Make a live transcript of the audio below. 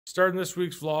Starting this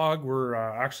week's vlog, we're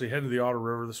actually heading to the Ottawa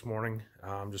River this morning.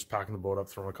 I'm just packing the boat up,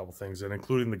 throwing a couple things in,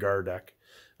 including the guard deck.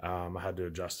 I had to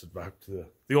adjust it back to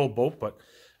the old boat, but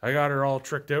I got her all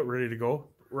tricked out, ready to go.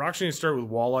 We're actually going to start with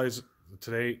walleyes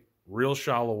today. Real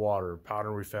shallow water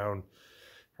pattern we found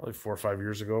probably 4 or 5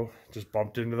 years ago. Just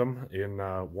bumped into them in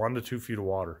 1 to 2 feet of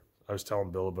water. I was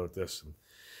telling Bill about this, and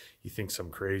he thinks I'm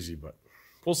crazy, but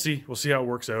we'll see. We'll see how it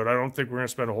works out. I don't think we're going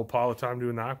to spend a whole pile of time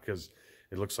doing that because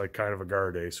it looks like kind of a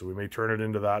guard day, so we may turn it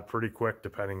into that pretty quick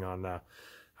depending on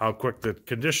how quick the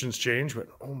conditions change. But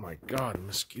oh my god,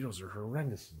 mosquitoes are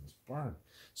horrendous in this barn.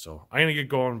 So I'm gonna get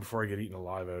going before I get eaten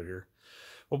alive out here.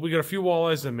 Hope we get a few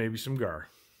walleyes and maybe some gar.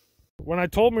 When I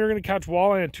told him we were gonna catch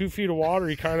walleye in 2 feet of water,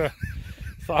 he kind of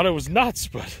thought it was nuts,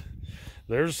 but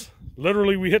there's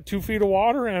literally, we hit 2 feet of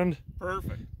water and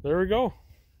perfect. There we go.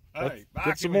 All right, back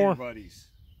get some more buddies.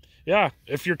 Yeah,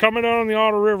 if you're coming down on the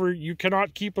Ottawa River, you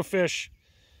cannot keep a fish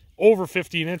over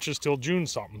 15 inches till June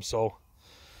something. So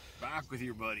back with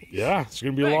your buddies. Yeah, it's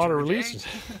gonna be a lot of releases.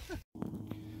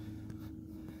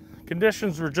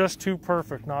 Conditions were just too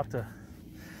perfect not to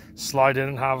slide in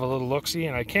and have a little look-see,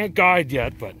 and I can't guide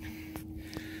yet, but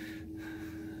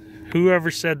whoever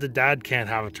said the dad can't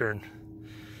have a turn?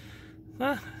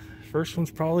 First one's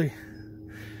probably,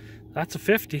 that's a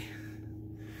 50.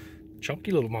 Chunky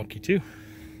little monkey too.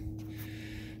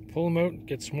 Pull him out and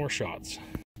get some more shots.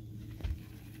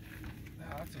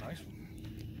 Yeah, that's a nice one.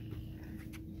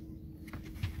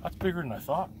 That's bigger than I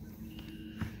thought.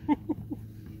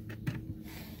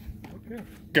 Okay.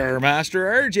 Garmaster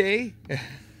RJ.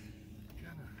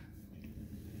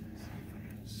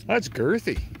 That's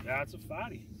girthy. Yeah, it's a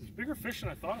fatty. It's a bigger fish than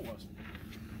I thought it was.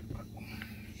 Let's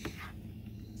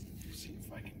see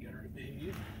if I can get her to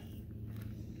behave.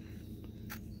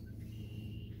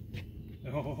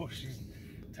 Oh, she's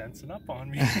tensing up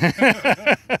on me. Oh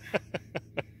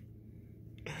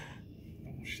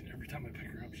shit, every time I pick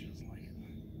her up she doesn't like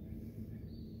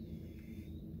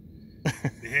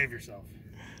it. Behave yourself.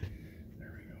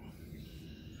 There we go.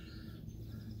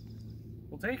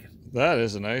 We'll take it. That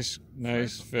is a nice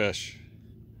fish.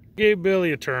 Gave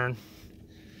Billy a turn.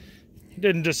 He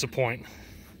didn't disappoint.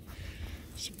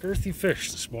 Some girthy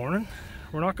fish this morning.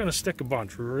 We're not going to stick a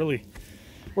bunch.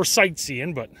 We're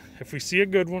sightseeing, but if we see a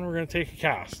good one, we're going to take a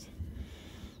cast.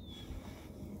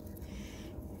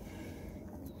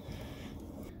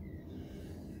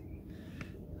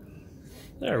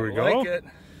 There we go. Like it.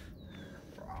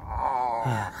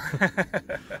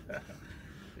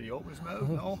 Did he open his mouth?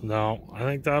 No. No, I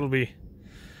think that'll be,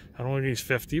 I don't think he's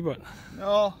 50, but.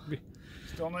 No,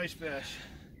 still nice fish.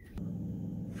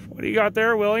 What do you got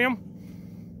there, William?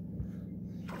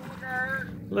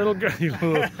 Little gar.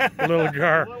 Little gar. Little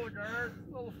gar.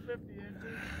 Little 50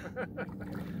 inches.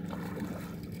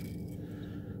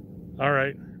 All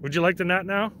right. Would you like the net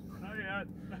now? Not yet.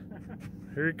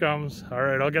 Here he comes. All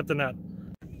right, I'll get the net.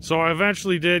 So I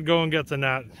eventually did go and get the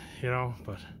net,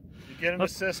 but. You get an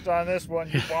assist on this one,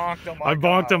 you bonked him. I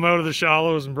bonked him out of the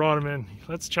shallows and brought him in.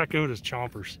 Let's check out his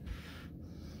chompers.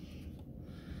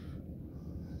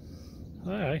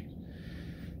 Hi.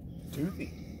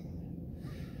 Toothy.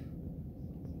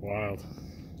 Wild.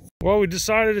 Well, we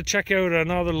decided to check out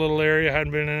another little area I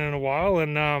hadn't been in a while,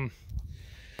 and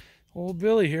old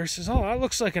Billy here says, "Oh, that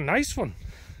looks like a nice one."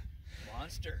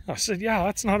 Monster. I said, "Yeah,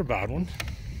 that's not a bad one."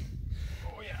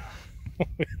 Oh yeah.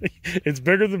 It's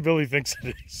bigger than Billy thinks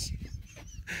it is.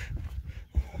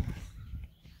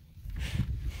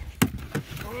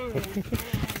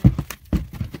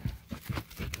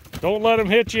 Don't let him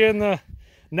hit you in the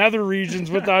nether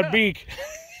regions with that beak.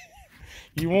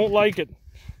 You won't like it.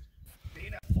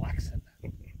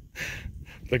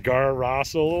 The gar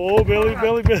wrestle. Oh, Billy.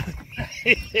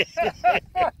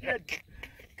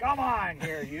 Come on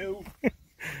here, you.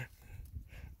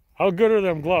 How good are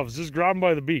them gloves? Just grab them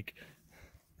by the beak.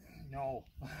 No.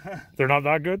 They're not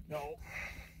that good? No.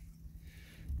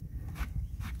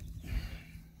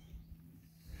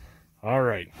 All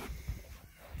right.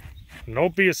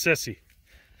 Don't be a sissy.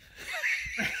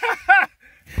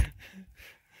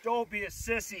 Don't be a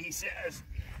sissy, he says.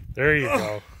 There you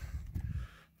go.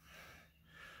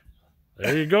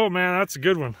 There you go, man. That's a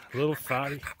good one. A little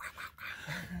fatty.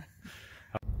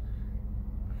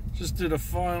 Just did a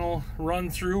final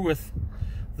run through with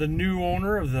the new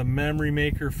owner of the Memory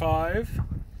Maker 5.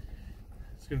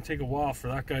 It's going to take a while for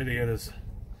that guy to get his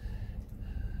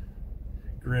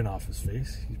grin off his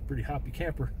face. He's a pretty happy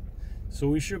camper.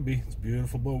 So he should be. It's a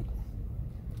beautiful boat.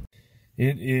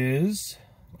 It is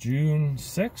June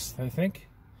 6th, I think.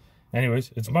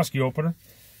 Anyways, it's Muskie opener.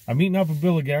 I'm meeting up with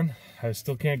Bill again. I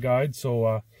still can't guide,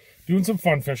 so doing some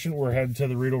fun fishing. We're headed to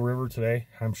the Rideau River today.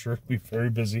 I'm sure it'll be very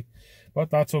busy. but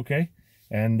that's okay.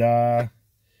 And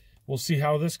we'll see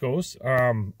how this goes.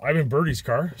 I'm in Birdie's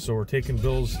car, so we're taking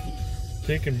Bill's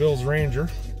Ranger,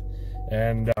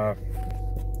 and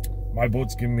my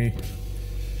boat's giving me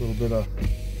a little bit of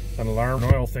an alarm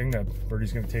oil thing that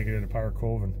Birdie's going to take it into Power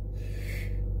Cove and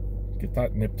get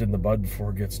that nipped in the bud before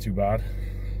it gets too bad.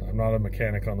 I'm not a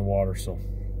mechanic on the water, so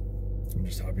I'm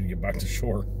just happy to get back to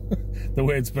shore the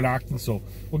way it's been acting. So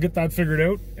we'll get that figured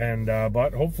out, and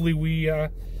but hopefully we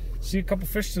see a couple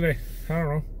fish today. I don't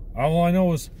know. All I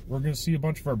know is we're going to see a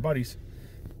bunch of our buddies.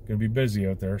 Going to be busy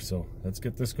out there, so let's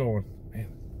get this going.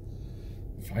 Man,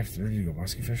 5:30 to go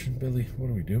muskie fishing, Billy. What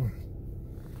are we doing?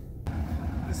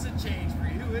 This is a change for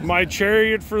you, isn't My it?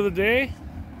 chariot for the day.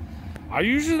 I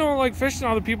usually don't like fishing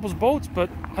on other people's boats, but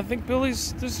I think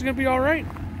this is going to be all right.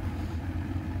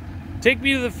 Take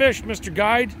me to the fish, Mr.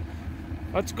 Guide.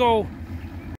 Let's go.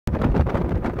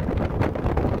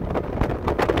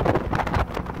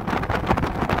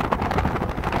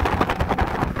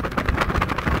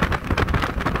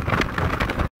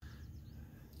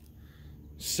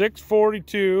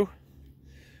 $6.42.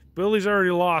 Billy's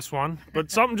already lost one, but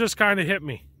something just kind of hit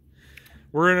me.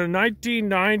 We're in a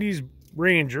 1990s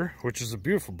Ranger, which is a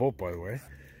beautiful boat, by the way.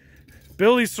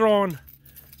 Billy's throwing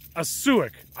a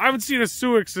Suick. I haven't seen a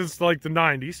Suick since like the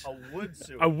 90s. A wood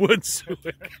suit. A wood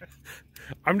Suick.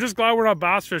 I'm just glad we're not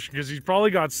bass fishing, because he's probably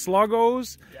got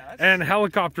sluggos and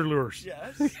helicopter lures.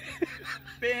 Yes.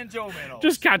 Banjo minnows.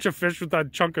 Just catch a fish with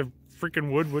that chunk of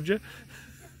freaking wood, would you?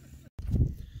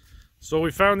 So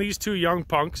we found these two young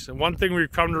punks, and one thing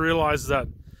we've come to realize is that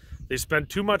they spend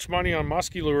too much money on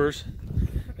musky lures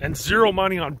and zero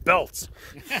money on belts.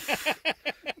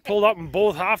 Pulled up and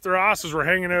both half their asses were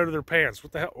hanging out of their pants.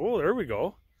 What the hell? Oh, there we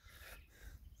go.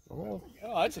 Oh,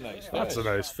 that's a nice fish. that's a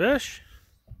nice fish.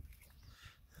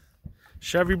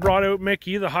 Chevy brought out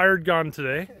Mickey, the hired gun,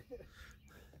 today.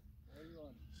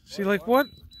 See, like what?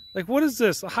 Like, what is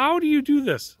this? How do you do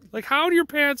this? Like, how do your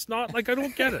pants not? Like, I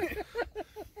don't get it.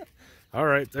 All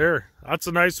right, there. That's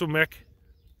a nice one, Mick.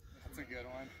 That's a good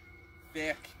one.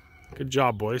 Thick. Good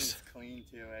job, boys. It's clean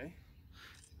too, eh?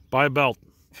 Buy a belt.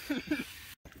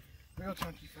 Real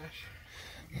chunky fish.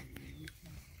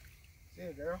 See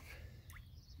it, Daryl?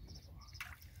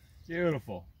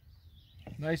 Beautiful.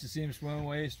 Nice to see him swim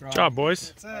away strong. Good job,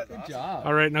 boys. That's it. Good job.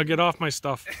 All right, now get off my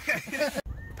stuff.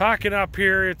 Packing up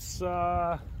here. It's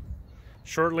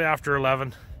shortly after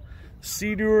 11.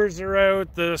 Sea-Doers are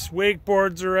out. The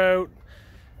wakeboards are out.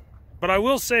 But I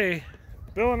will say,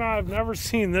 Bill and I have never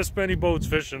seen this many boats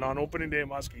fishing on opening day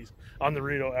muskies on the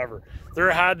Rito ever.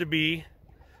 There had to be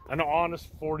an honest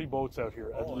 40 boats out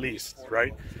here at least,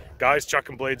 right? Guys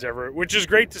chucking blades everywhere, which is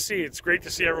great to see. It's great to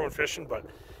see everyone fishing, but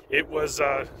it was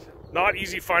not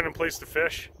easy finding a place to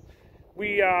fish.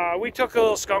 We took a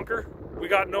little skunker. We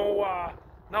got no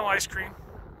ice cream.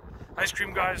 Ice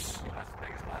cream, guys.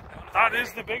 That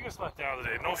is the biggest letdown of the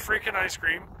day. No freaking ice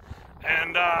cream.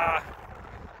 And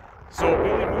so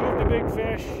Billy moved a big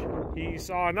fish. He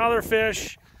saw another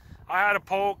fish. I had a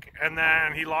poke, and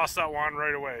then he lost that one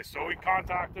right away. So we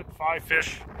contacted 5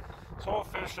 fish. So a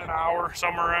fish an hour,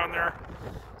 somewhere around there.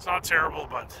 It's not terrible,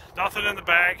 but nothing in the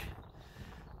bag.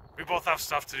 We both have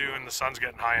stuff to do, and the sun's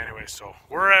getting high anyway. So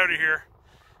we're out of here.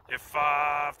 If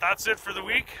that's it for the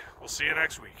week, we'll see you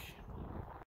next week.